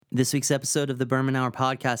This week's episode of the Berman Hour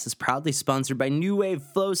podcast is proudly sponsored by New Wave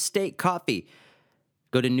Flow State Coffee.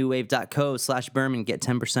 Go to newwave.co/Berman, get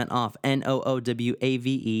 10% off,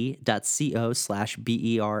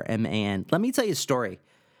 NOOWAVE.co/BERMAN. Let me tell you a story.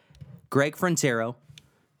 Greg Frontero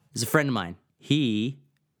is a friend of mine. He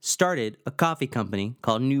started a coffee company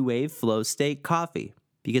called New Wave Flow State Coffee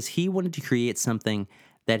because he wanted to create something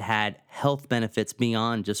that had health benefits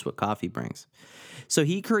beyond just what coffee brings. So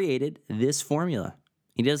he created this formula.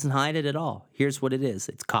 He doesn't hide it at all. Here's what it is.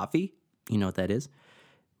 It's coffee. You know what that is.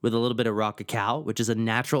 With a little bit of raw cacao, which is a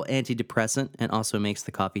natural antidepressant and also makes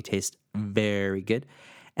the coffee taste very good.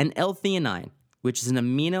 And L-theanine, which is an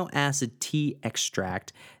amino acid tea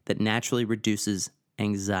extract that naturally reduces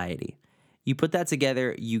anxiety. You put that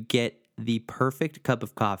together, you get the perfect cup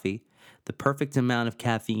of coffee, the perfect amount of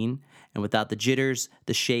caffeine, and without the jitters,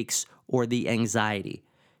 the shakes, or the anxiety.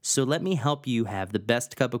 So let me help you have the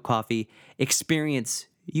best cup of coffee experience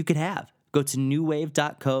you could have. Go to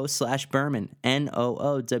newwave.co/Berman,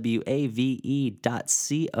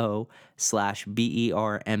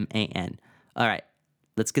 NOOWAVE.co/BERMAN. All right,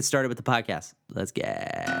 let's get started with the podcast. Let's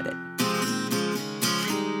get it.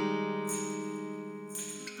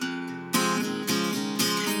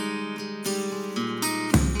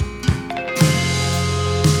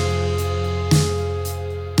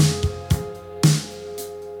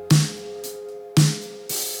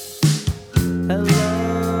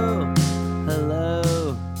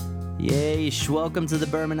 Welcome to the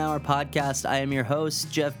Berman Hour podcast. I am your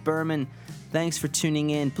host, Jeff Berman. Thanks for tuning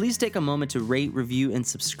in. Please take a moment to rate, review, and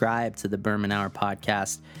subscribe to the Berman Hour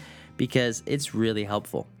podcast because it's really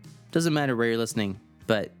helpful. Doesn't matter where you're listening,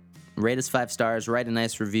 but rate us 5 stars, write a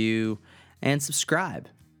nice review, and subscribe.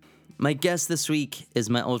 My guest this week is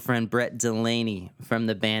my old friend Brett Delaney from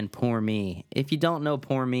the band Poor Me. If you don't know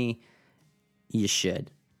Poor Me, you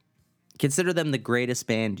should. Consider them the greatest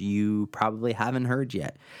band you probably haven't heard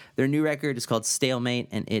yet. Their new record is called Stalemate,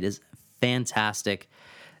 and it is fantastic.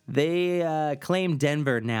 They claim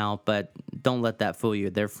Denver now, but don't let that fool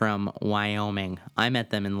you. They're from Wyoming. I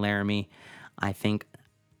met them in Laramie, I think,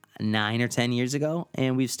 9 or 10 years ago,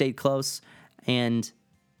 and we've stayed close, and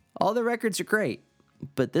all the records are great.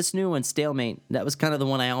 But this new one, Stalemate, that was kind of the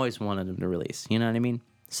one I always wanted them to release. You know what I mean?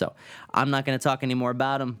 So I'm not going to talk any more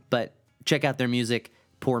about them, but check out their music.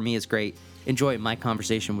 Poor Me is great. Enjoy my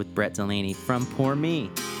conversation with Brett Delaney from Poor Me.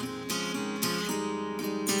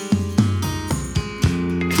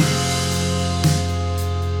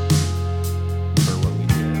 For what we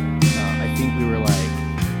did, I think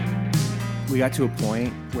we got to a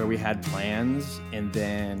point where we had plans and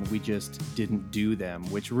then we just didn't do them,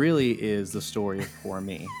 which really is the story of Poor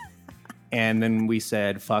Me. And then we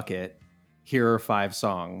said, fuck it. Here are 5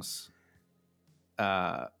 songs.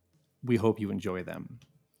 We hope you enjoy them.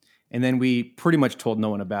 And then we pretty much told no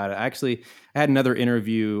one about it. Actually, I had another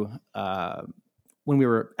interview when we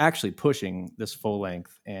were actually pushing this full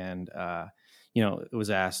length. And, it was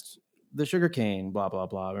asked, the sugarcane, blah, blah,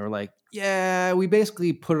 blah. And we were like, yeah, we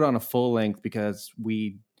basically put it on a full length because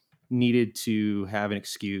we needed to have an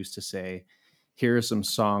excuse to say, here are some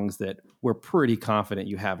songs that we're pretty confident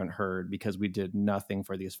you haven't heard because we did nothing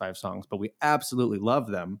for these 5 songs. But we absolutely love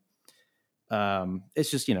them. It's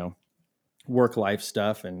just, work-life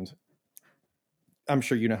stuff, and I'm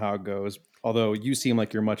sure you know how it goes, although you seem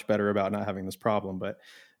like you're much better about not having this problem, but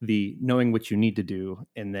the knowing what you need to do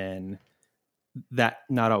and then that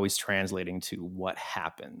not always translating to what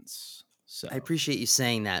happens. So I appreciate you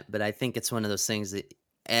saying that, but I think it's one of those things that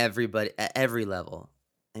everybody, at every level,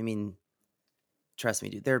 I mean, trust me,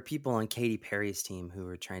 dude, there are people on Katy Perry's team who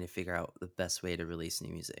are trying to figure out the best way to release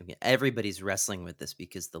new music. I mean, everybody's wrestling with this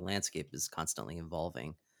because the landscape is constantly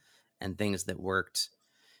evolving. And things that worked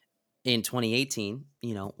in 2018,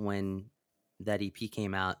 when that EP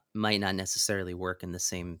came out, might not necessarily work in the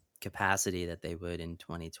same capacity that they would in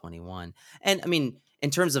 2021. And I mean, in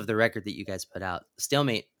terms of the record that you guys put out,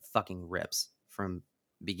 Stalemate fucking rips from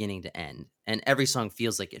beginning to end. And every song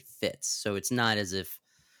feels like it fits. So it's not as if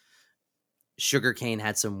Sugarcane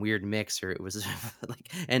had some weird mix or it was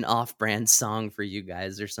like an off-brand song for you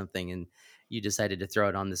guys or something. And you decided to throw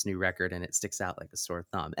it on this new record and it sticks out like a sore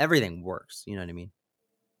thumb. Everything works. You know what I mean?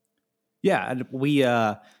 Yeah. And we,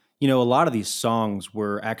 a lot of these songs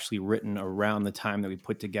were actually written around the time that we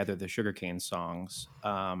put together the Sugarcane songs.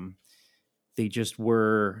 They just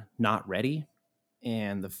were not ready.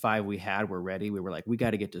 And the 5 we had were ready. We were like, we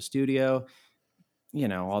got to get to studio,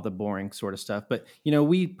 all the boring sort of stuff. But,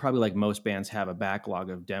 we probably, like most bands, have a backlog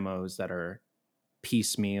of demos that are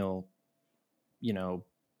piecemeal,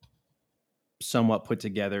 somewhat put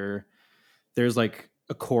together. There's like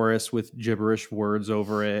a chorus with gibberish words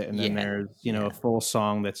over it, and then Yeah. there's Yeah. a full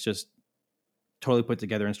song that's just totally put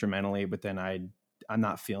together instrumentally, but then I'm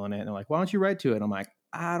not feeling it. And they're like, why don't you write to it? And I'm like,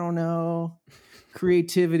 I don't know,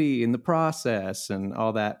 creativity in the process and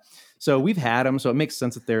all that. So we've had them, so it makes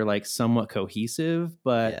sense that they're like somewhat cohesive,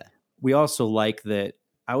 but Yeah. we also like that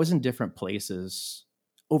I was in different places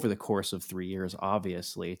over the course of 3 years,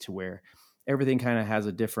 obviously, to where everything kind of has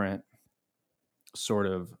a different sort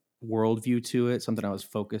of worldview to it, something I was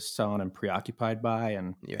focused on and preoccupied by.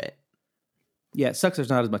 And You're right. yeah, it sucks there's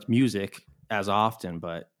not as much music as often,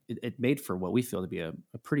 but it made for what we feel to be a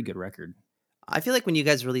pretty good record. I feel like when you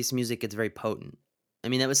guys release music, it's very potent. I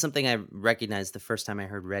mean, that was something I recognized the first time I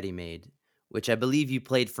heard Ready Made, which I believe you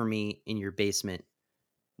played for me in your basement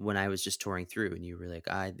when I was just touring through, and you were like,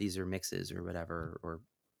 these are mixes or whatever, or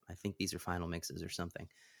I think these are final mixes or something.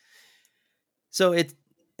 So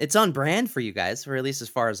it's on brand for you guys, or at least as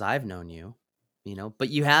far as I've known you, but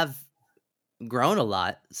you have grown a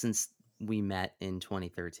lot since we met in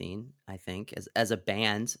 2013, I think, as a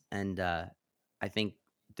band, and I think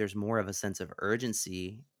there's more of a sense of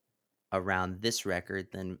urgency around this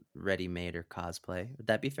record than Ready Made or Cosplay. Would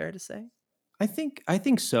that be fair to say? I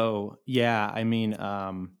think so. Yeah, I mean,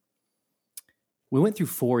 we went through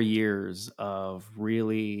 4 years of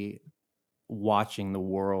really watching the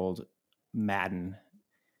world madden,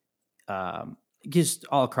 um, just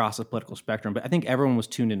all across the political spectrum. But I think everyone was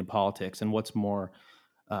tuned into politics, and what's more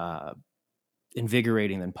uh,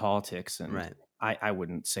 invigorating than politics. And Right. I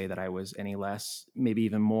wouldn't say that I was any less, maybe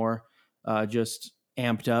even more, just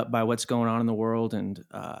amped up by what's going on in the world. And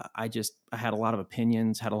I had a lot of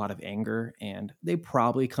opinions, had a lot of anger, and they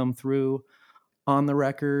probably come through on the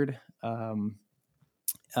record.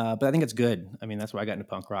 But I think it's good. I mean, that's why I got into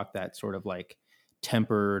punk rock, that sort of like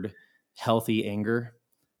tempered, healthy anger.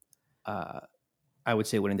 Uh, I would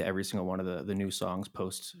say went into every single one of the new songs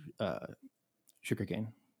post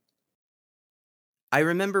Sugarcane. I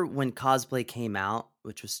remember when Cosplay came out,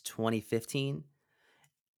 which was 2015,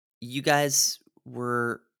 you guys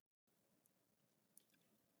were,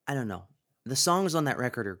 I don't know. The songs on that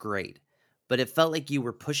record are great, but it felt like you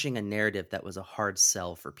were pushing a narrative that was a hard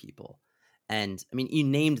sell for people. And I mean, you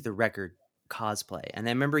named the record Cosplay. And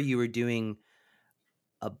I remember you were doing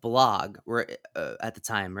a blog where at the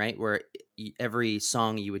time, right? Where every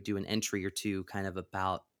song you would do an entry or two kind of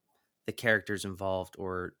about the characters involved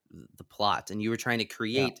or the plot. And you were trying to Yeah.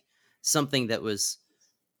 create something that was,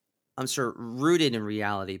 I'm sure, rooted in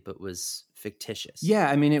reality, but was fictitious. Yeah,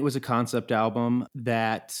 I mean, it was a concept album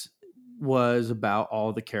that was about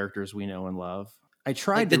all the characters we know and love. I Like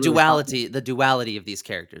tried to really talk. the duality of these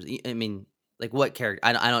characters. I mean, like what character?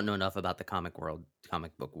 I don't know enough about the comic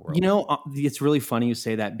book world. It's really funny you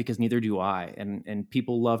say that because neither do I. And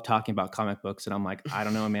people love talking about comic books, and I'm like, I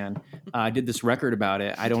don't know, man. I did this record about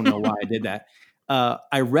it. I don't know why I did that.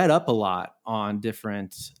 I read up a lot on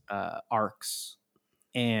different arcs,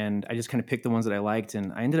 and I just kind of picked the ones that I liked,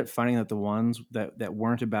 and I ended up finding that the ones that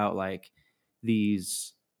weren't about like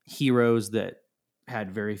these heroes that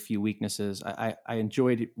had very few weaknesses. I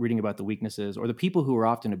enjoyed reading about the weaknesses or the people who were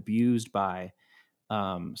often abused by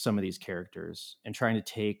some of these characters, and trying to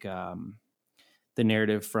take the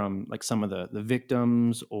narrative from like some of the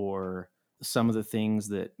victims or some of the things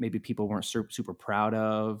that maybe people weren't super proud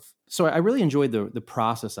of. So I really enjoyed the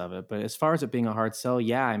process of it. But as far as it being a hard sell,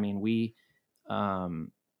 yeah, I mean, we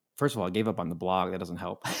um, first of all, I gave up on the blog. That doesn't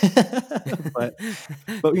help. but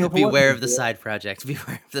for what it Beware was of the worth, side project.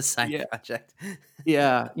 Beware of the side yeah, project.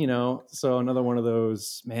 yeah, so another one of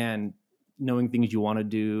those, man, knowing things you want to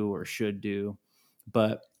do or should do.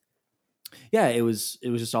 But yeah, it was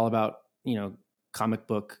just all about, comic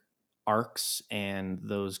book arcs and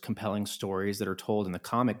those compelling stories that are told in the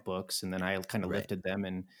comic books. And then I kind of Right. lifted them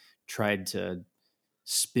and tried to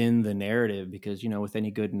spin the narrative because, with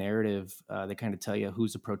any good narrative, they kind of tell you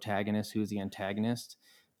who's the protagonist, who's the antagonist.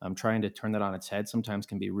 Trying to turn that on its head sometimes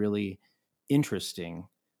can be really interesting.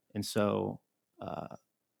 And so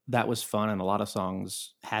that was fun. And a lot of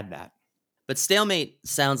songs had that. But Stalemate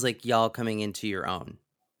sounds like y'all coming into your own.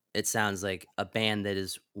 It sounds like a band that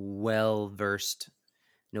is well versed,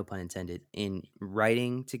 no pun intended, in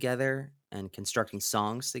writing together and constructing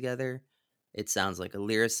songs together. It sounds like a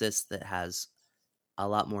lyricist that has a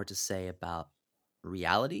lot more to say about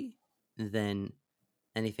reality than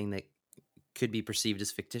anything that could be perceived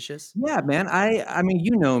as fictitious. Yeah, man. I mean,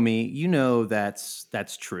 you know me. You know that's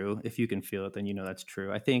true. If you can feel it, then you know that's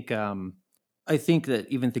true. I think that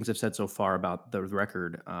even things I've said so far about the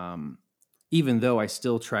record, even though I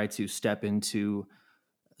still try to step into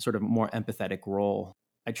sort of more empathetic role,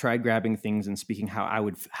 I tried grabbing things and speaking how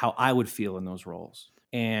I would feel in those roles.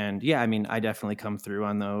 And yeah, I mean, I definitely come through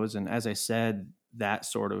on those. And as I said, that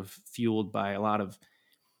sort of fueled by a lot of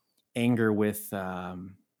anger with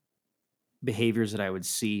behaviors that I would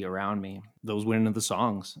see around me. Those went into the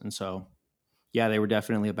songs. And so, yeah, they were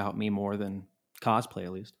definitely about me more than cosplay,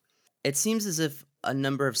 at least. It seems as if a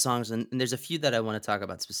number of songs, and there's a few that I want to talk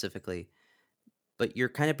about specifically, but you're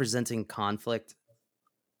kind of presenting conflict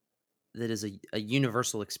that is a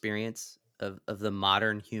universal experience of the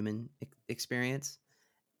modern human experience,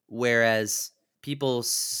 whereas people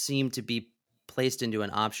seem to be placed into an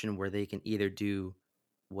option where they can either do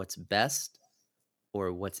what's best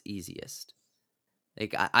or what's easiest.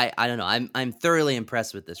 Like I don't know. I'm thoroughly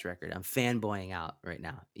impressed with this record. I'm fanboying out right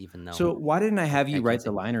now, even though So why didn't I have I you can't write say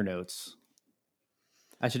the more. liner notes?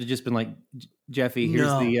 I should have just been like, Jeffy, here's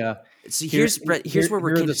No. the So here here's where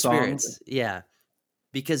we're here are the kindred songs. spirits. Yeah.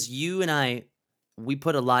 Because you and we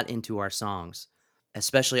put a lot into our songs,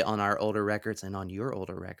 especially on our older records and on your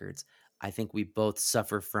older records. I think we both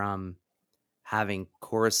suffer from having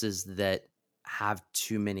choruses that have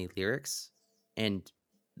too many lyrics, and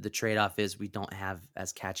the trade-off is we don't have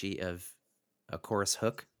as catchy of a chorus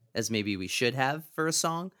hook as maybe we should have for a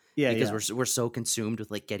song Yeah, because yeah. we're so consumed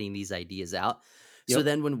with like getting these ideas out. So Yep.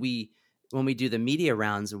 then when we do the media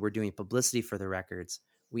rounds and we're doing publicity for the records,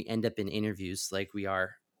 we end up in interviews like we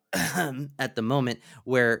are at the moment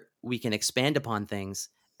where we can expand upon things,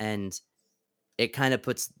 and it kind of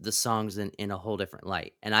puts the songs in a whole different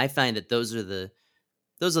light. And I find that those are the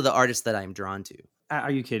artists that I'm drawn to.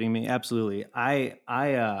 Are you kidding me? Absolutely. I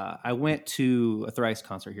went to a Thrice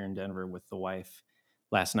concert here in Denver with the wife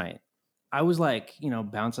last night. I was like,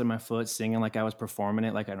 bouncing my foot, singing like I was performing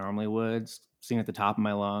it like I normally would, singing at the top of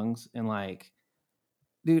my lungs, and like,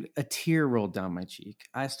 dude, a tear rolled down my cheek.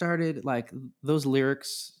 I started like those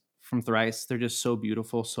lyrics from Thrice. They're just so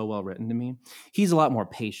beautiful, so well written to me. He's a lot more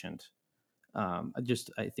patient. I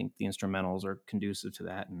think the instrumentals are conducive to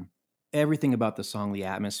that, and everything about the song, the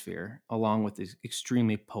atmosphere, along with this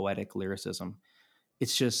extremely poetic lyricism.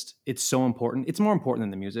 It's so important. It's more important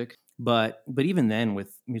than the music, but even then,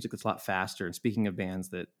 with music that's a lot faster. And speaking of bands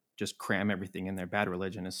that just cram everything in there, Bad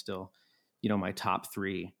Religion is still, my top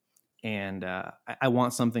three. And I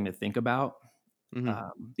want something to think about, Hmm.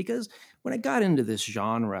 because when I got into this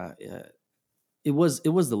genre, it was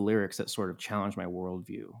the lyrics that sort of challenged my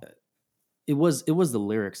worldview. It was the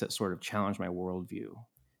lyrics that sort of challenged my worldview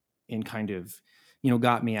and kind of,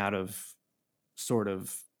 got me out of sort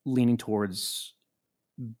of leaning towards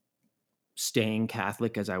staying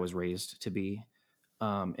Catholic as I was raised to be.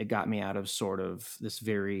 It got me out of sort of this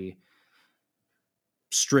very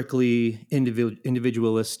strictly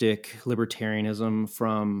individualistic libertarianism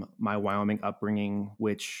from my Wyoming upbringing,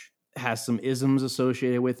 which has some isms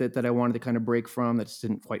associated with it that I wanted to kind of break from that just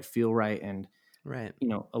didn't quite feel right. And Right.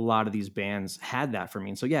 a lot of these bands had that for me.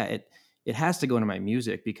 And so yeah, it has to go into my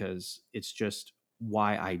music because it's just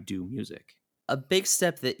why I do music. A big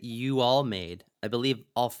step that you all made, I believe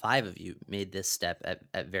all five of you made this step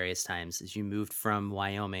at various times, is you moved from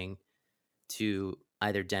Wyoming to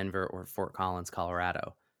either Denver or Fort Collins,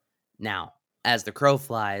 Colorado. Now, as the crow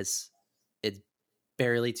flies, it's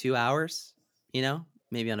barely 2 hours,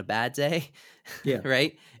 maybe on a bad day, Yeah.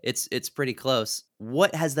 right? It's pretty close.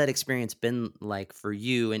 What has that experience been like for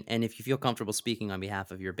you? And if you feel comfortable speaking on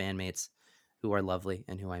behalf of your bandmates, who are lovely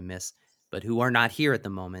and who I miss, but who are not here at the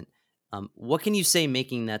moment, what can you say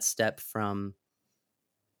making that step from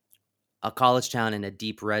a college town in a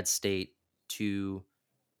deep red state to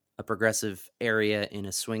a progressive area in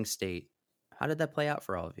a swing state? How did that play out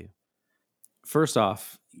for all of you? First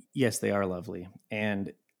off, yes, they are lovely.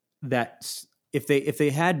 And that's if they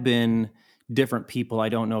had been different people, I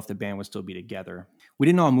don't know if the band would still be together. We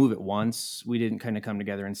didn't all move at once. We didn't kind of come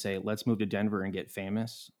together and say, let's move to Denver and get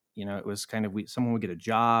famous. It was kind of someone would get a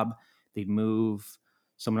job, they'd move,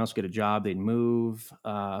 someone else would get a job, they'd move,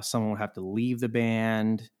 someone would have to leave the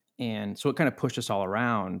band. And so it kind of pushed us all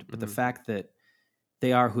around. But the Mhm. fact that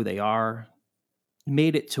they are who they are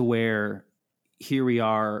made it to where here we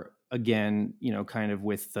are again, kind of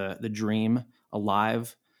with the dream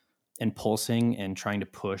alive and pulsing and trying to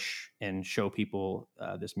push and show people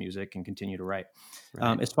this music and continue to write.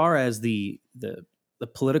 Right. As far as the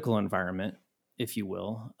political environment, if you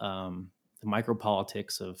will, the micro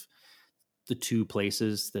politics of the two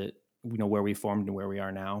places that where we formed and where we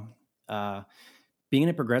are now. Being in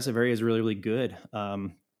a progressive area is really, really good.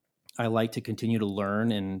 I like to continue to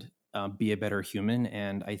learn and be a better human.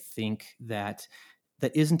 And I think that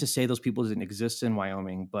isn't to say those people didn't exist in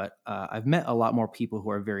Wyoming, but I've met a lot more people who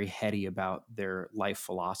are very heady about their life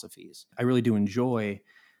philosophies. I really do enjoy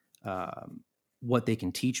what they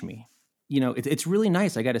can teach me. It's really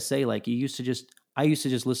nice. I got to say, like, you used to just I used to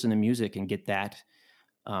just listen to music and get that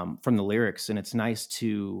from the lyrics, and it's nice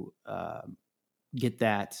to get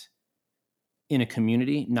that in a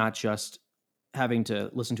community, not just having to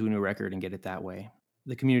listen to a new record and get it that way.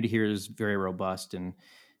 The community here is very robust and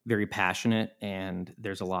very passionate, and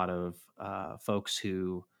there's a lot of folks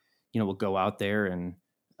who, will go out there and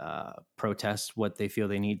protest what they feel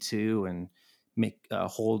they need to, and make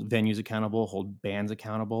hold venues accountable, hold bands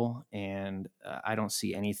accountable, and I don't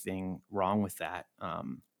see anything wrong with that.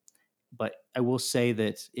 But I will say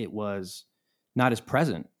that it was not as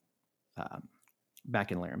present um,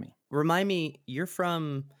 back in Laramie. Remind me, you're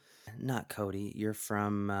from not Cody. You're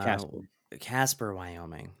from Casper. Casper,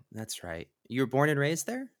 Wyoming. That's right. You were born and raised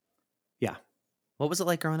there? Yeah. What was it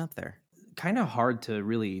like growing up there? Kind of hard to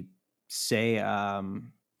really say. I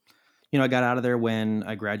got out of there when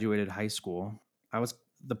I graduated high school. I was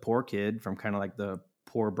the poor kid from kind of like the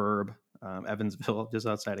poor burb, Evansville, just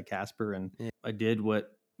outside of Casper. And Yeah. I did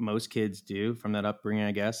what most kids do from that upbringing,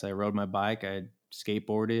 I guess. I rode my bike, I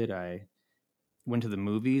skateboarded, I went to the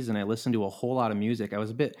movies, and I listened to a whole lot of music. I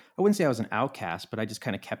wouldn't say I was an outcast, but I just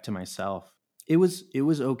kind of kept to myself. It was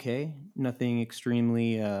okay. Nothing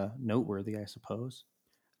extremely noteworthy, I suppose.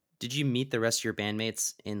 Did you meet the rest of your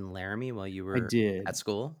bandmates in Laramie while you I were did. at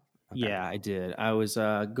school? Okay. Yeah, I did. I was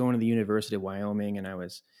going to the University of Wyoming, and I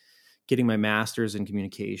was getting my master's in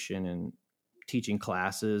communication and teaching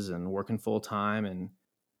classes and working full time. And,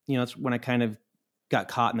 it's when I kind of got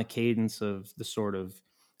caught in the cadence of the sort of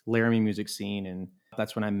Laramie music scene. And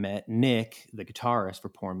that's when I met Nick, the guitarist for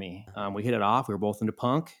Poor Me. We hit it off. We were both into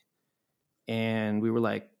punk, and we were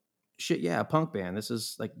like, shit, yeah, a punk band. This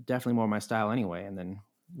is like definitely more my style anyway. And then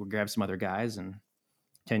we grabbed some other guys, and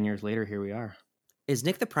 10 years later, here we are. Is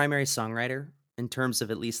Nick the primary songwriter in terms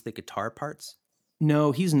of at least the guitar parts?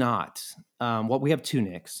 No, he's not. We have two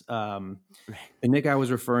Nicks. The Nick I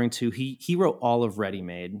was referring to, he wrote all of Ready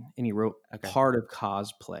Made, and he wrote part of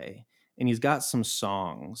Cosplay, and he's got some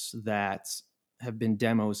songs that have been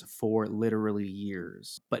demos for literally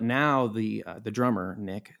years. But now the drummer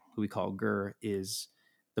Nick, who we call Gurr, is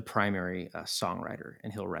the primary songwriter,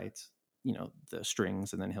 and he'll write the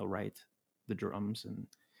strings, and then he'll write the drums. And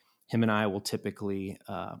him and I will typically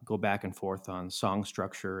go back and forth on song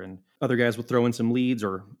structure, and other guys will throw in some leads,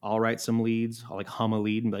 or I'll write some leads. I'll like hum a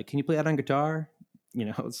lead and be like, can you play that on guitar?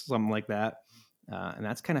 Something like that. And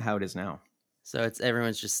that's kind of how it is now. So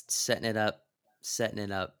everyone's just setting it up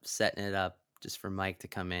just for Mike to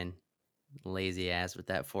come in, lazy ass with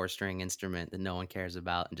that 4-string instrument that no one cares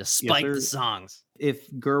about, and just spike the songs. If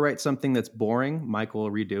Gurr writes something that's boring, Mike will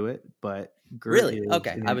redo it. But Gurr really?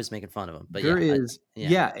 Okay. I was making fun of him, but Gurr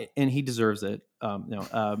and he deserves it.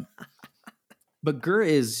 But Gurr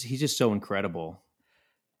he's just so incredible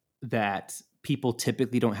that people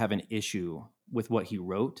typically don't have an issue with what he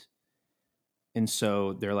wrote. And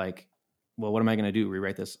so they're like, well, what am I going to do?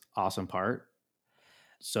 Rewrite this awesome part?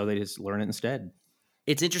 So they just learn it instead.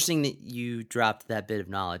 It's interesting that you dropped that bit of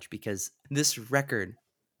knowledge, because this record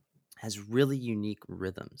has really unique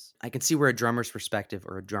rhythms. I can see where a drummer's perspective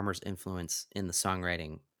or a drummer's influence in the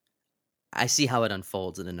songwriting, I see how it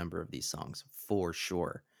unfolds in a number of these songs for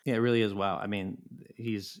sure. Yeah, it really is. Wow. I mean,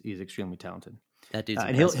 he's extremely talented. That dude's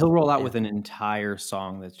and he'll roll out with an entire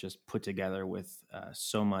song that's just put together with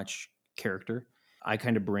so much character. I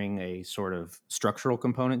kind of bring a sort of structural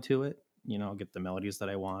component to it. I'll get the melodies that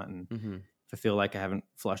I want, and if I feel like I haven't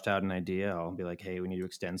flushed out an idea, I'll be like, hey, we need to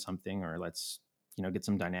extend something, or let's get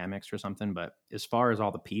some dynamics or something. But as far as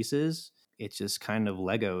all the pieces, it's just kind of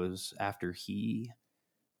Legos after he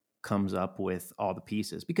comes up with all the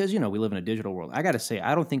pieces, because we live in a digital world. I gotta say,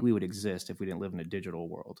 I don't think we would exist if we didn't live in a digital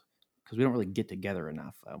world, because we don't really get together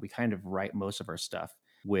enough. We kind of write most of our stuff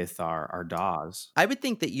with our DAWs. I would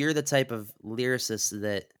think that you're the type of lyricist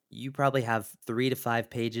that you probably have 3 to 5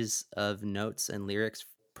 pages of notes and lyrics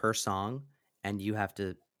per song, and you have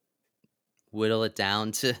to whittle it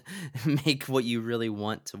down to make what you really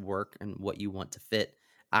want to work and what you want to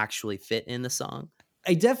actually fit in the song.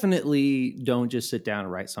 I definitely don't just sit down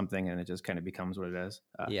and write something and it just kind of becomes what it is.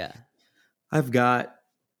 Yeah. I've got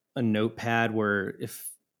a notepad where if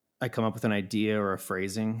I come up with an idea or a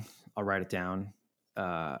phrasing, I'll write it down.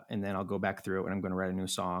 And then I'll go back through it when I'm going to write a new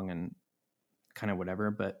song and kind of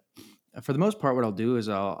whatever. But for the most part, what I'll do is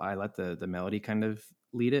I let the melody kind of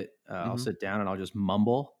lead it. I'll sit down and I'll just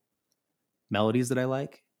mumble melodies that I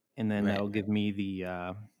like. And then that'll give me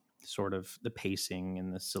the sort of the pacing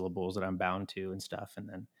and the syllables that I'm bound to and stuff. And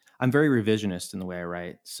then I'm very revisionist in the way I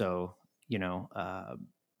write. So,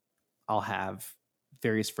 I'll have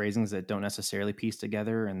various phrasings that don't necessarily piece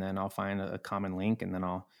together, and then I'll find a common link, and then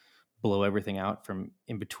I'll blow everything out from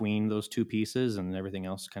in between those two pieces, and everything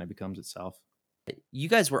else kind of becomes itself. You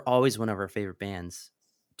guys were always one of our favorite bands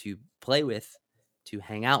to play with, to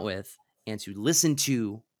hang out with, and to listen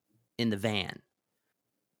to in the van.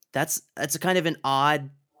 That's a kind of an odd,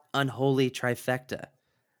 unholy trifecta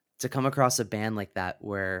to come across a band like that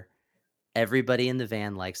where everybody in the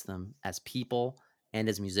van likes them as people and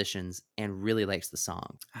as musicians and really likes the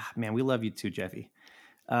song. Ah, man, we love you too, Jeffy.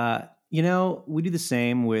 We do the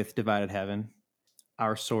same with Divided Heaven,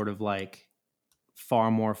 our sort of like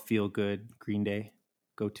far more feel good Green Day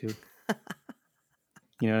go to.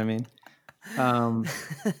 You know what I mean? Um,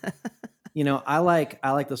 I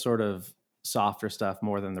like the sort of softer stuff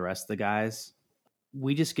more than the rest of the guys.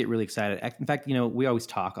 We just get really excited. In fact, we always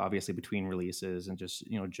talk obviously between releases and just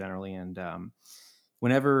generally. And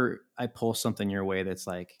whenever I pull something your way that's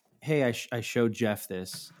like, hey, I showed Jeff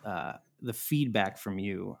this, the feedback from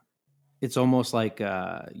you, it's almost like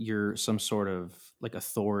you're some sort of like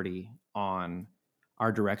authority on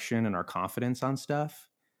our direction and our confidence on stuff.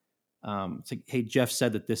 It's like, hey, Jeff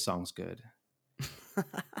said that this song's good.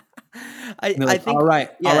 I And they're I like, think all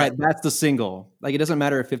yeah, right, that's the single. Like, it doesn't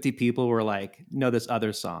matter if 50 people were like, no, this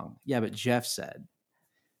other song. Yeah, but Jeff said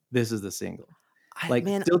this is the single. I Like,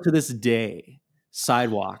 man, still to this day,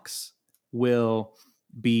 Sidewalks will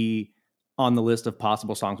be on the list of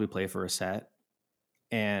possible songs we play for a set.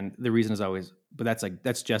 And the reason is always, but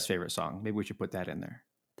that's Jeff's favorite song. Maybe we should put that in there.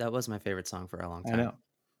 that was my favorite song for a long I time. know.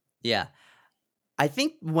 Yeah. I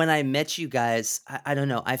think when I met you guys, I don't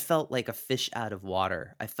know, I felt like a fish out of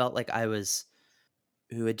water. I felt like I was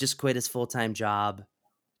who had just quit his full-time job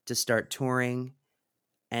to start touring,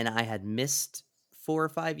 and I had missed 4 or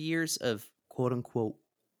 5 years of quote unquote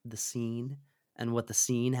the scene and what the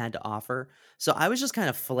scene had to offer. So I was just kind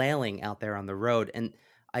of flailing out there on the road, and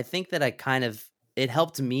I think that I kind of it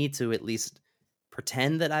helped me to at least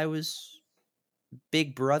pretend that I was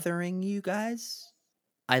big brothering you guys.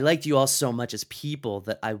 I liked you all so much as people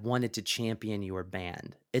that I wanted to champion your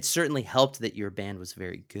band. It certainly helped that your band was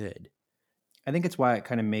very good. I think it's why it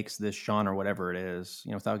kind of makes this genre, whatever it is,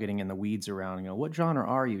 without getting in the weeds around, what genre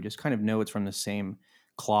are you? Just kind of know it's from the same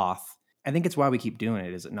cloth. I think it's why we keep doing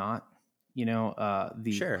it, is it not? Sure.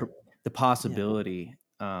 The Yeah. possibility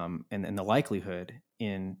and the likelihood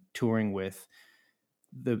in touring with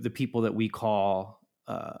the people that we call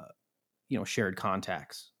shared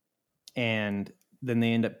contacts, and then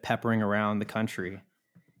they end up peppering around the country,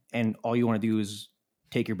 and all you want to do is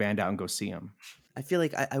take your band out and go see them. I feel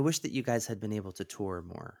like I wish that you guys had been able to tour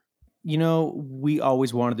more. We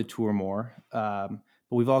always wanted to tour more, but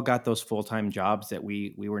we've all got those full time jobs that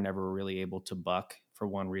we were never really able to buck for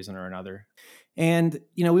one reason or another. And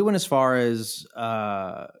we went as far as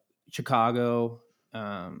Chicago,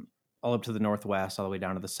 all up to the Northwest, all the way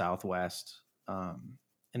down to the Southwest,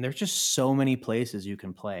 and there's just so many places you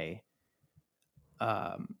can play.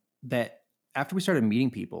 That after we started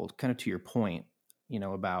meeting people, kind of to your point,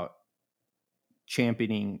 about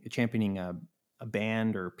championing a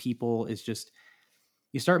band or people, is just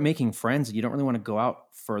you start making friends and you don't really want to go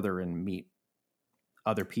out further and meet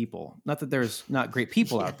other people. Not that there's not great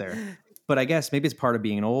people Yeah. out there, but I guess maybe it's part of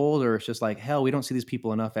being old, or it's just like, hell, we don't see these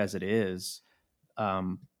people enough as it is.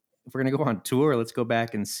 If we're going to go on tour, let's go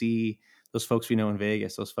back and see those folks we know in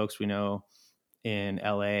Vegas, those folks we know in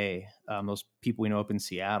LA, those people we know up in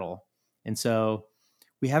Seattle. And so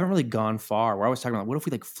we haven't really gone far. We're always talking about, what if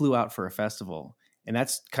we like flew out for a festival? And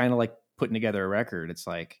that's kind of like putting together a record. It's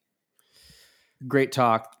like, great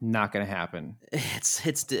talk, not going to happen.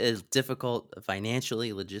 It's difficult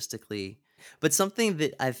financially, logistically, but something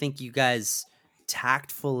that I think you guys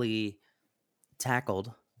tactfully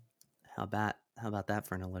tackled. How about that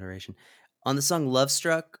for an alliteration? On the song "Love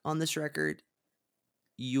Struck" on this record,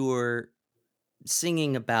 you're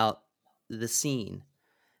singing about the scene,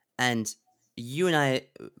 and you and I,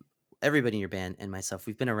 everybody in your band and myself,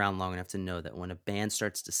 we've been around long enough to know that when a band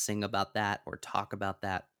starts to sing about that or talk about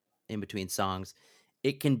that in between songs,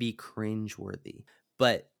 it can be cringeworthy.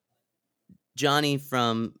 But Johnny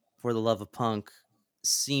from For the Love of Punk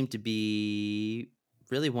seemed to be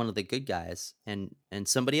really one of the good guys and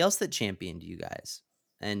somebody else that championed you guys.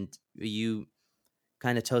 And you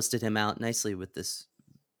kind of toasted him out nicely with this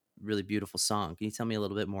really beautiful song. Can you tell me a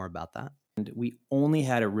little bit more about that? And we only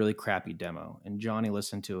had a really crappy demo, and Johnny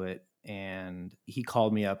listened to it and he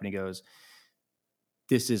called me up and he goes,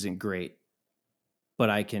 this isn't great, but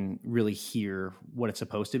I can really hear what it's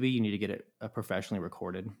supposed to be. You need to get it professionally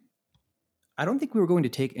recorded. I don't think we were going to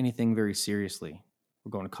take anything very seriously.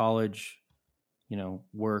 We're going to college,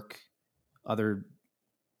 work, other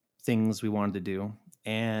things we wanted to do.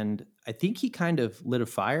 And I think he kind of lit a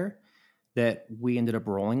fire that we ended up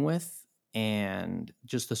rolling with. And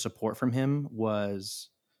just the support from him was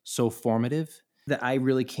so formative. that I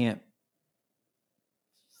really can't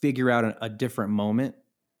figure out a different moment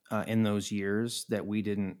in those years that we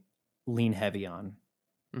didn't lean heavy on,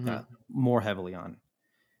 Mm-hmm. more heavily on.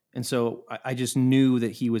 And so I just knew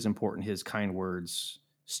that he was important. His kind words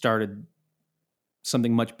started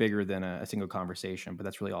something much bigger than a single conversation, but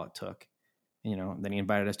that's really all it took. Then he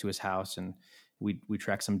invited us to his house, and we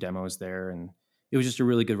tracked some demos there, and it was just a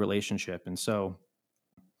really good relationship. And so,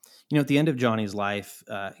 at the end of Johnny's life,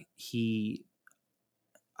 I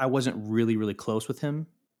wasn't really, really close with him.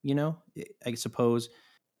 I suppose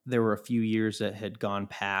there were a few years that had gone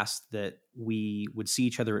past that we would see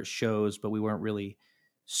each other at shows, but we weren't really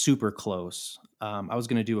super close. I was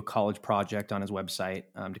going to do a college project on his website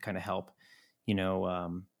to kind of help, you know,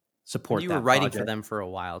 um, And support you were that writing for project. them for a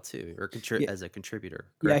while too, or Yeah, as a contributor,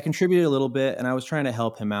 yeah, I correct? contributed a little bit, and I was trying to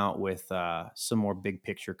help him out with some more big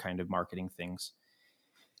picture kind of marketing things.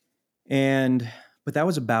 And but that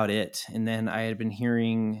was about it. And then I had been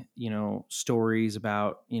hearing, stories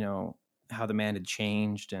about, how the man had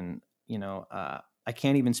changed, and I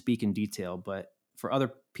can't even speak in detail, but for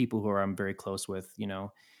other people who I'm very close with,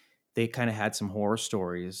 they kind of had some horror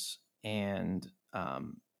stories, and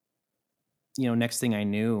next thing I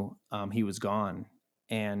knew, he was gone.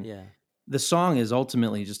 And Yeah. the song is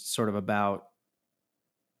ultimately just sort of about,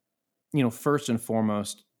 first and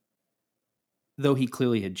foremost, though he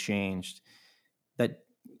clearly had changed, that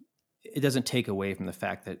it doesn't take away from the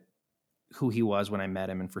fact that who he was when I met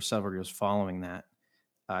him, and for several years following that,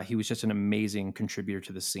 he was just an amazing contributor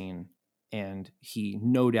to the scene, and he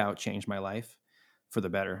no doubt changed my life for the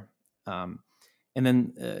better. Um, and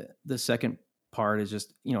then the second part is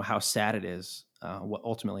just how sad it is what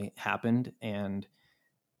ultimately happened, and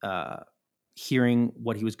uh, hearing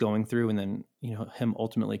what he was going through, and then him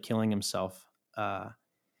ultimately killing himself.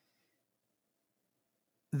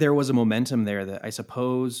 There was a momentum there that I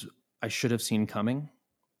suppose I should have seen coming,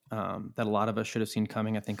 that a lot of us should have seen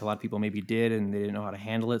coming. I think a lot of people maybe did, and they didn't know how to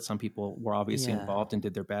handle it. Some people were obviously Yeah. involved and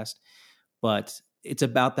did their best, but it's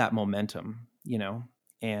about that momentum,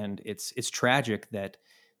 and it's tragic that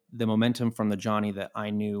the momentum from the Johnny that I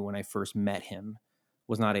knew when I first met him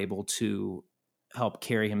was not able to help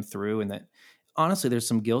carry him through, and that honestly, there's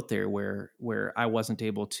some guilt there where I wasn't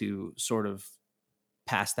able to sort of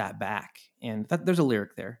pass that back. And there's a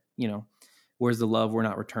lyric there, where's the love we're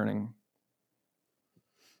not returning?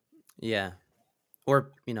 Yeah.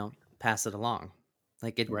 Or, pass it along.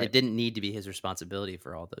 Like it Right. didn't need to be his responsibility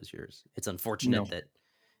for all those years. It's No. unfortunate that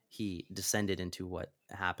he descended into what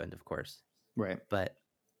happened, of course, Right. but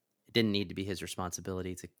it didn't need to be his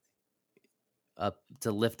responsibility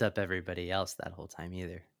to lift up everybody else that whole time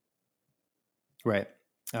either. Right.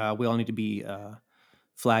 We all need to be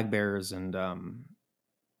flag bearers, and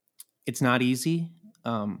it's not easy.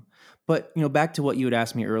 But back to what you had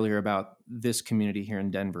asked me earlier about this community here in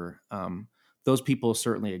Denver, those people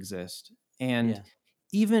certainly exist, and Yeah.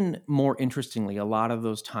 even more interestingly, a lot of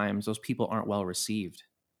those times, those people aren't well received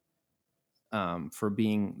for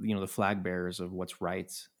being, the flag bearers of what's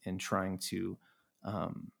right, and trying to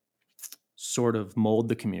um, sort of mold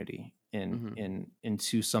the community Hmm.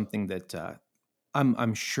 into something that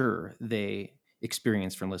I'm sure they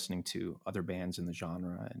experience from listening to other bands in the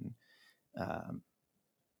genre. And um,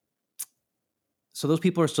 so those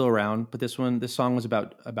people are still around, but this song was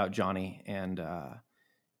about Johnny, and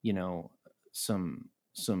you know some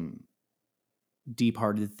deep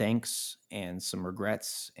hearted thanks, and some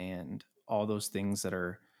regrets, and all those things that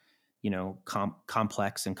are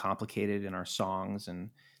complex and complicated in our songs. And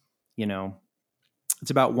you know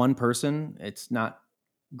it's about one person. It's not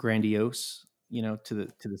grandiose,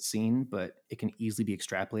 to the scene, but it can easily be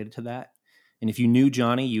extrapolated to that. And if you knew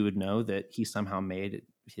Johnny, you would know that he somehow made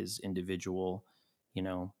his individual, you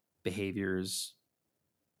know, behaviors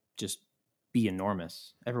just be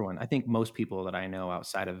enormous. I think most people that I know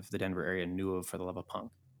outside of the Denver area knew of For the Love of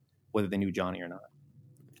Punk, whether they knew Johnny or not.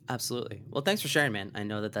 Absolutely. Well, thanks for sharing, man. I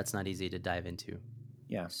know that that's not easy to dive into,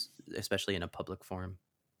 Yeah. especially in a public forum,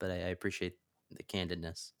 but I appreciate the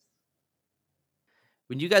candidness.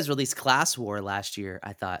 When you guys released Class War last year,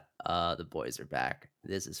 I thought, the boys are back.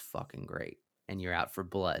 This is fucking great. And you're out for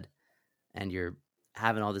blood, and you're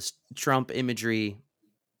having all this Trump imagery.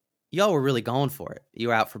 Y'all were really going for it. You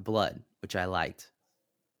were out for blood, which I liked.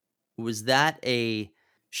 Was that a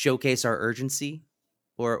showcase our urgency,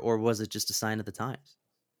 or was it just a sign of the times?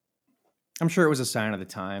 I'm sure it was a sign of the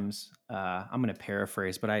times. I'm going to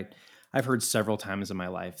paraphrase, but I've heard several times in my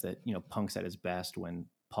life that punk's at his best when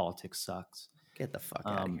politics sucks. Get the fuck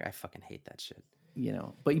out of Um, here. I fucking hate that shit.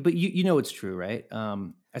 but it's true, right?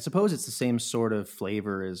 I suppose it's the same sort of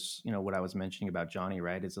flavor as what I was mentioning about Johnny,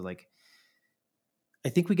 right? It's like I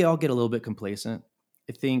think we all get a little bit complacent.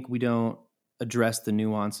 I think we don't address the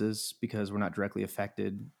nuances because we're not directly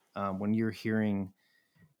affected. When you're hearing,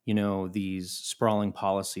 these sprawling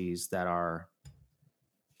policies that are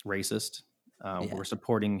racist, Yeah. we're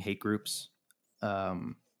supporting hate groups,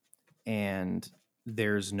 um, and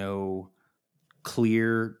there's no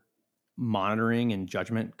clear monitoring and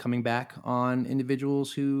judgment coming back on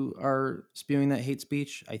individuals who are spewing that hate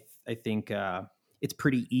speech. I think it's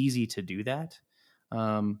pretty easy to do that.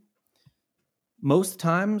 Um, Most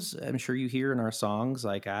times, I'm sure you hear in our songs,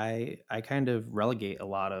 like I kind of relegate a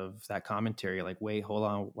lot of that commentary. Like, wait, hold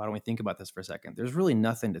on, why don't we think about this for a second? There's really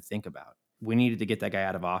nothing to think about. We needed to get that guy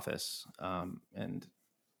out of office, and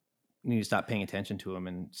we need to stop paying attention to him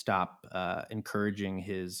and stop encouraging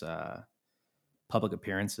his public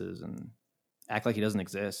appearances and act like he doesn't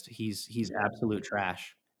exist. He's absolute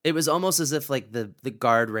trash. It was almost as if like the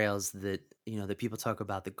guardrails that, that people talk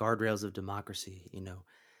about, the guardrails of democracy,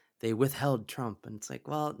 they withheld Trump, and it's like,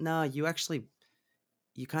 well, no, you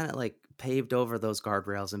kind of like paved over those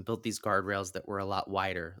guardrails and built these guardrails that were a lot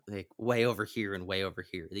wider, like way over here and way over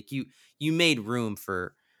here. Like you made room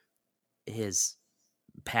for his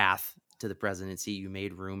path to the presidency. You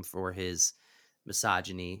made room for his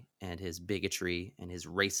misogyny and his bigotry and his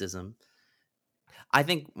racism. I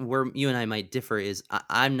think where you and I might differ is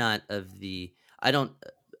I'm not of the I don't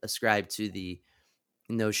ascribe to the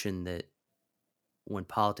notion that when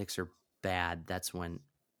politics are bad, that's when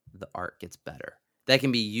the art gets better. That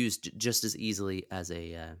can be used just as easily as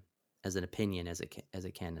an opinion as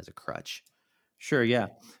it can as a crutch. Sure, yeah.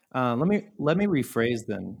 Let me rephrase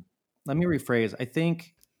then. Let me rephrase. I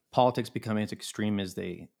think politics becoming as extreme as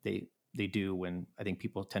they do when I think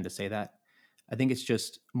people tend to say that. I think it's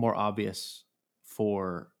just more obvious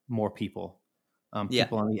for more people, Yeah,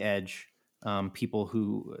 people on the edge, people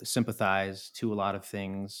who sympathize to a lot of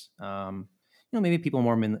things. Maybe people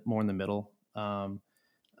more in the middle aren't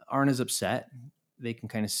as upset. They can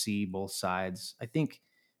kind of see both sides. I think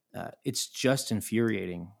it's just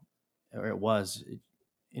infuriating, or it was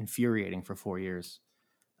infuriating for 4 years.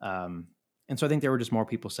 And so I think there were just more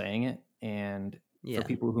people saying it. And for yeah,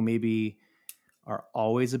 people who maybe are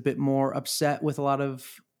always a bit more upset with a lot of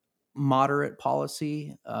moderate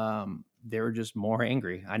policy, they were just more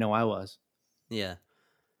angry. I know I was. yeah.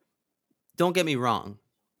 Don't get me wrong.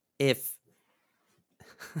 If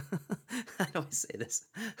I always say this,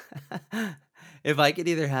 if I could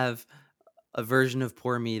either have a version of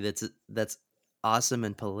poor me that's awesome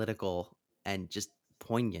and political and just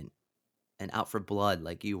poignant and out for blood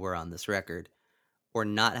like you were on this record, or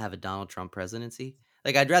not have a Donald Trump presidency.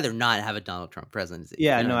 Like I'd rather not have a Donald Trump presidency.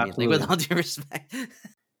 Yeah, You know what no, I mean? Like with absolutely. all due respect.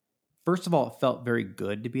 First of all, it felt very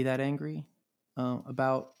good to be that angry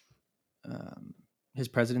about um, his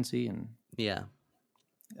presidency, and Yeah.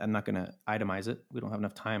 I'm not going to itemize it. We don't have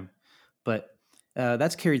enough time, but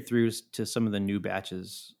that's carried through to some of the new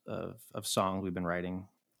batches of songs we've been writing.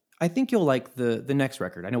 I think you'll like the next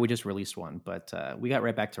record. I know we just released one, but we got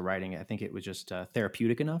right back to writing it. I think it was just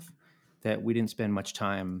therapeutic enough that we didn't spend much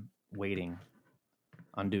time waiting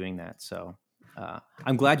on doing that. So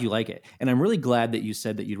I'm glad you like it, and I'm really glad that you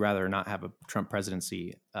said that you'd rather not have a Trump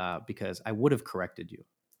presidency because I would have corrected you.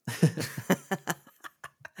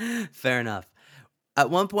 Fair enough. At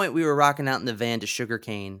one point we were rocking out in the van to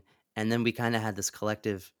Sugarcane, and then we kind of had this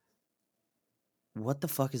collective, what the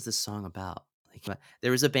fuck is this song about? Like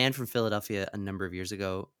there was a band from Philadelphia a number of years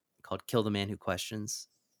ago called Kill the Man Who Questions,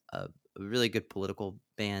 a really good political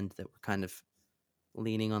band that were kind of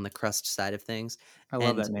leaning on the crust side of things. I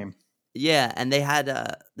love And that name. yeah, and they had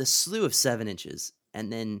the slew of 7 inches,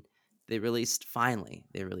 and then they released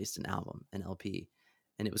an album, an LP,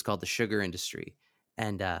 and it was called The Sugar Industry.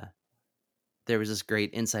 And there was this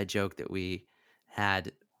great inside joke that we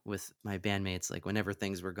had with my bandmates, like whenever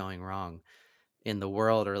things were going wrong in the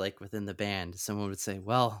world or like within the band, someone would say,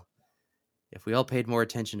 "Well, if we all paid more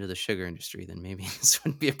attention to the sugar industry, then maybe this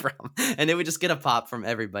wouldn't be a problem." And it would just get a pop from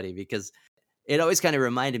everybody because it always kind of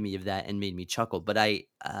reminded me of that and made me chuckle. But it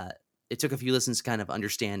took a few listens to kind of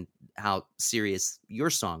understand how serious your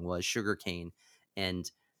song was, Sugarcane, and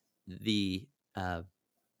the, uh,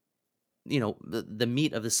 the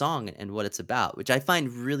meat of the song and what it's about, which I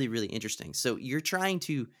find really, really interesting. So you're trying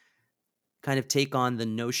to kind of take on the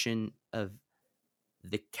notion of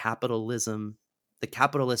the capitalism, the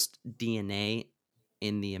capitalist DNA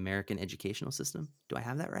in the American educational system. Do I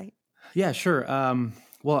have that right? Yeah, sure.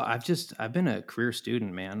 Well, I've been a career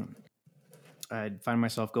student, man. I'd find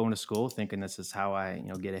myself going to school thinking this is how I,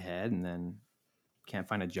 get ahead, and then can't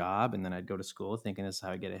find a job, and then I'd go to school thinking this is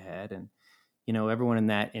how I get ahead, and everyone in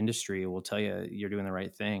that industry will tell you you're doing the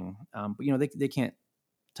right thing, but they can't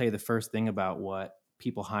tell you the first thing about what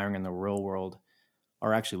people hiring in the real world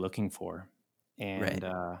are actually looking for. Right. And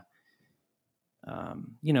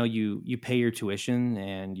you pay your tuition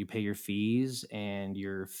and you pay your fees, and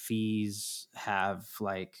your fees have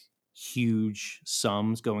like huge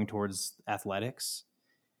sums going towards athletics.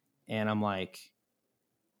 And I'm like,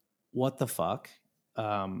 what the fuck?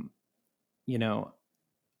 Um, you know,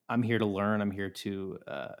 I'm here to learn. I'm here to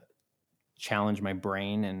challenge my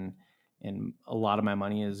brain, and a lot of my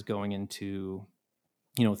money is going into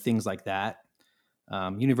things like that.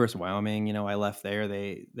 University of Wyoming, I left there.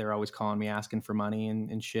 They're always calling me asking for money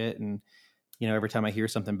and shit. And every time I hear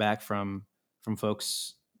something back from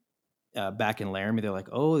folks back in Laramie, they're like,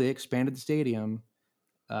 "Oh, they expanded the stadium,"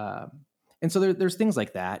 uh, and so there's things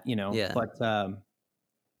like that, Yeah. But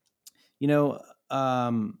you know,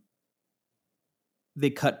 um, they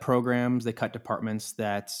cut programs, they cut departments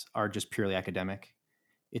that are just purely academic.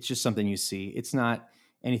 It's just something you see. It's not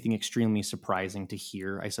anything extremely surprising to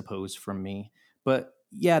hear, I suppose, from me. But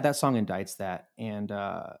yeah, that song indicts that, and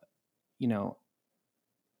you know,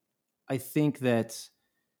 I think that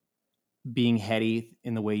being heady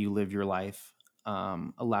in the way you live your life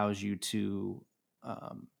allows you to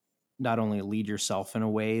um, not only lead yourself in a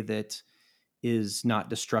way that is not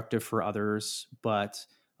destructive for others, but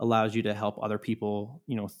allows you to help other people,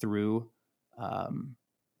 through um,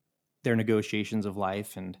 their negotiations of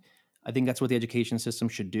life. And I think that's what the education system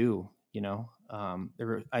should do.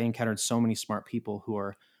 I encountered so many smart people who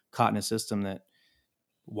are caught in a system that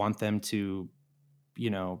want them to, you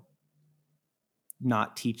know,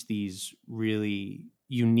 not teach these really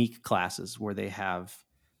unique classes where they have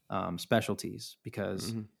specialties,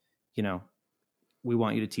 because Hmm. you know we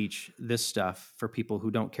want you to teach this stuff for people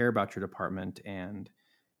who don't care about your department, and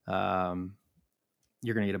um,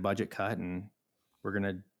 you're going to get a budget cut, and we're going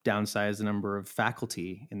to downsize the number of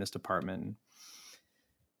faculty in this department,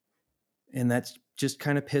 and that just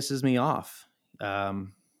kind of pisses me off,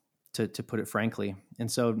 um, to put it frankly.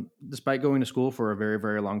 And so, despite going to school for a very,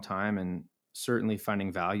 very long time and certainly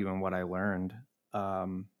finding value in what I learned,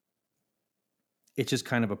 um, it's just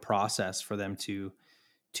kind of a process for them to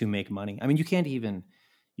make money. I mean, you can't even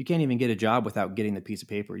get a job without getting the piece of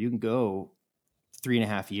paper. You can go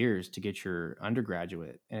 3.5 years to get your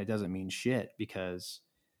undergraduate, and it doesn't mean shit, because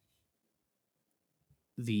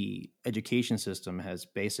the education system has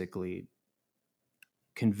basically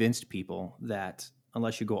convinced people that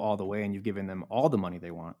unless you go all the way and you've given them all the money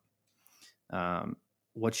they want, um,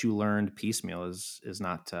 what you learned piecemeal is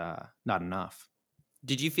not enough.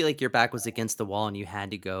 Did you feel like your back was against the wall and you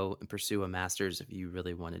had to go and pursue a master's if you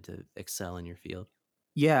really wanted to excel in your field?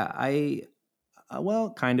 Yeah,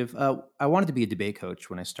 well, kind of. I wanted to be a debate coach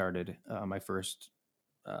when I started my first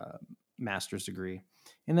uh, master's degree,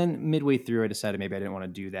 and then midway through, I decided maybe I didn't want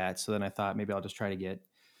to do that. So then I thought maybe I'll just try to get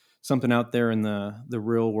something out there in the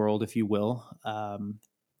real world, if you will.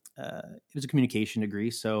 It was a communication degree,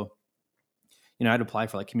 so I'd apply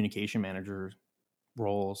for like communication manager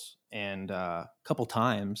roles, and a couple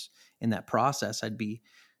times in that process, I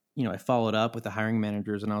followed up with the hiring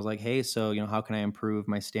managers, and I was like, hey, so how can I improve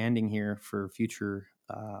my standing here for future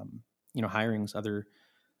hirings, other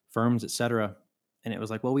firms, etc. And it was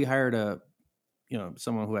like, well, we hired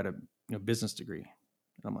someone who had a business degree,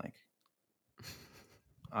 and I'm like,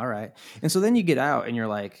 all right. And so then you get out and you're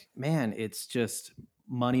like, man, it's just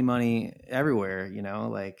money everywhere,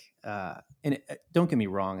 like, don't get me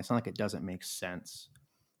wrong, it's not like it doesn't make sense.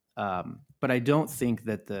 But I don't think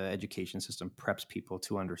that the education system preps people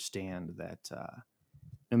to understand that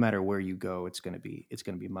no matter where you go, it's going to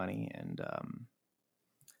be money. And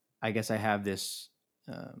I guess I have this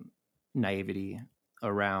um, naivety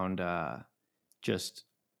around just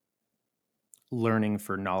learning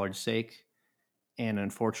for knowledge sake, and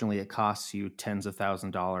unfortunately it costs you tens of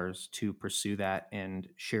 $1,000s to pursue that and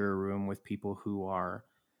share a room with people who are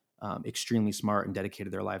extremely smart and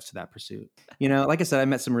dedicated their lives to that pursuit. Like I said, I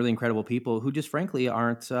met some really incredible people who just frankly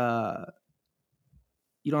aren't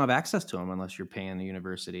you don't have access to them unless you're paying the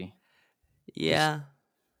university. Just Yeah.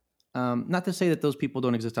 not to say that those people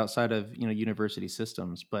don't exist outside of university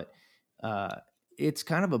systems, but uh, it's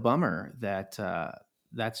kind of a bummer that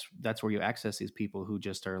that's where you access these people who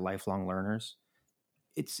just are lifelong learners.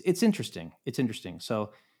 It's interesting. It's interesting.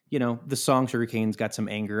 So the song Sugarcane's got some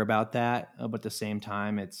anger about that, but at the same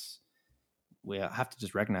time, we have to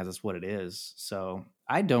just recognize that's what it is. So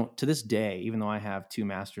I don't, to this day, even though I have 2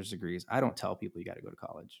 master's degrees, I don't tell people you got to go to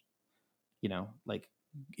college. Like,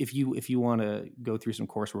 if you want to go through some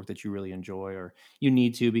coursework that you really enjoy, or you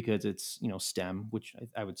need to because it's STEM, which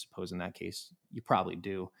I would suppose in that case you probably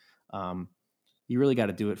do. Um, you really got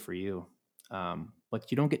to do it for you,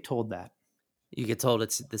 but you don't get told that. You get told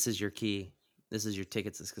this is your key. This is your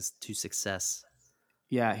ticket to success.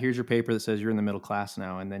 Yeah, here's your paper that says you're in the middle class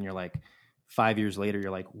now. And then you're like, 5 years later, you're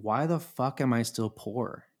like, why the fuck am I still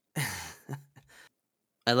poor?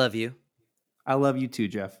 I love you. I love you too,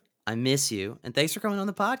 Jeff. I miss you. And thanks for coming on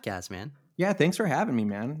the podcast, man. Yeah, thanks for having me,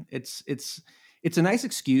 man. It's a nice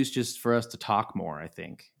excuse just for us to talk more, I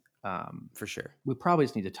think. For sure. We probably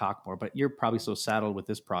just need to talk more, but you're probably so saddled with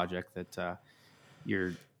this project that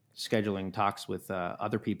you're scheduling talks with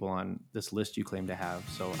other people on this list you claim to have.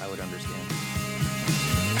 So I would understand.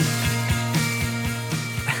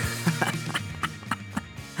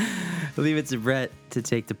 Leave it to Brett to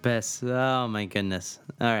take the piss. Oh, my goodness.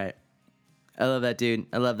 All right. I love that dude.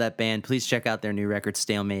 I love that band. Please check out their new record,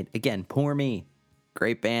 Stalemate. Again, Pour Me.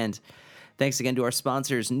 Great band. Thanks again to our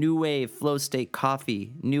sponsors, New Wave, Flow State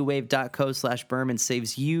Coffee. newwave.co/Berman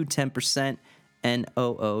saves you 10%.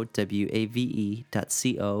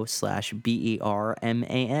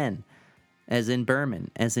 NOOWAVE.co/BERMAN. As in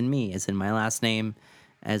Berman, as in me, as in my last name,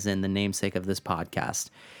 as in the namesake of this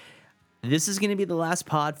podcast. This is going to be the last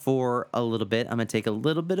pod for a little bit. I'm going to take a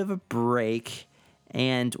little bit of a break.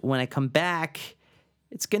 And when I come back,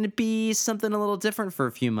 it's going to be something a little different for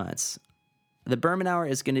a few months. The Berman Hour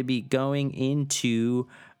is going to be going into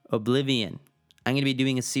oblivion. I'm going to be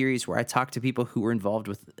doing a series where I talk to people who were involved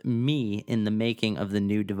with me in the making of the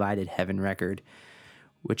new Divided Heaven record,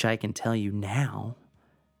 which I can tell you now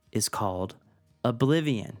is called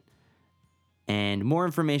Oblivion. And more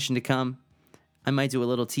information to come. I might do a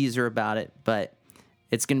little teaser about it, but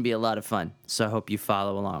it's going to be a lot of fun. So I hope you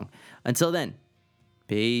follow along. Until then,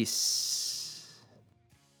 peace.